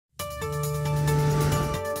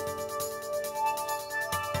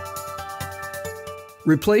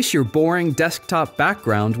Replace your boring desktop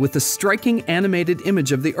background with a striking animated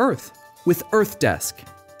image of the Earth with EarthDesk.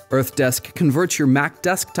 EarthDesk converts your Mac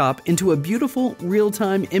desktop into a beautiful,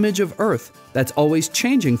 real-time image of Earth that's always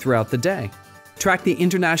changing throughout the day. Track the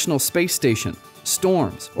International Space Station,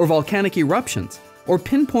 storms, or volcanic eruptions, or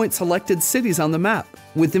pinpoint selected cities on the map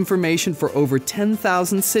with information for over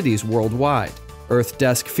 10,000 cities worldwide.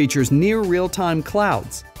 EarthDesk features near real-time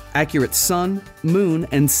clouds, accurate sun, moon,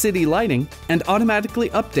 and city lighting, and automatically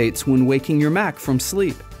updates when waking your Mac from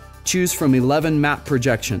sleep. Choose from 11 map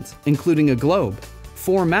projections, including a globe,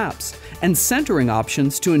 4 maps, and centering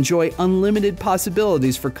options to enjoy unlimited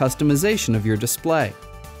possibilities for customization of your display.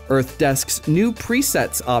 EarthDesk's new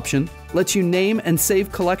presets option lets you name and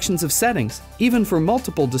save collections of settings, even for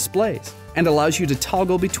multiple displays, and allows you to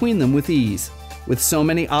toggle between them with ease. With so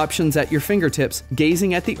many options at your fingertips,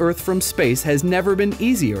 gazing at the Earth from space has never been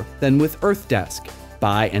easier than with EarthDesk.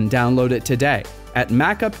 Buy and download it today at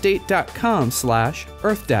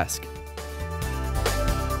MacUpdate.com/EarthDesk.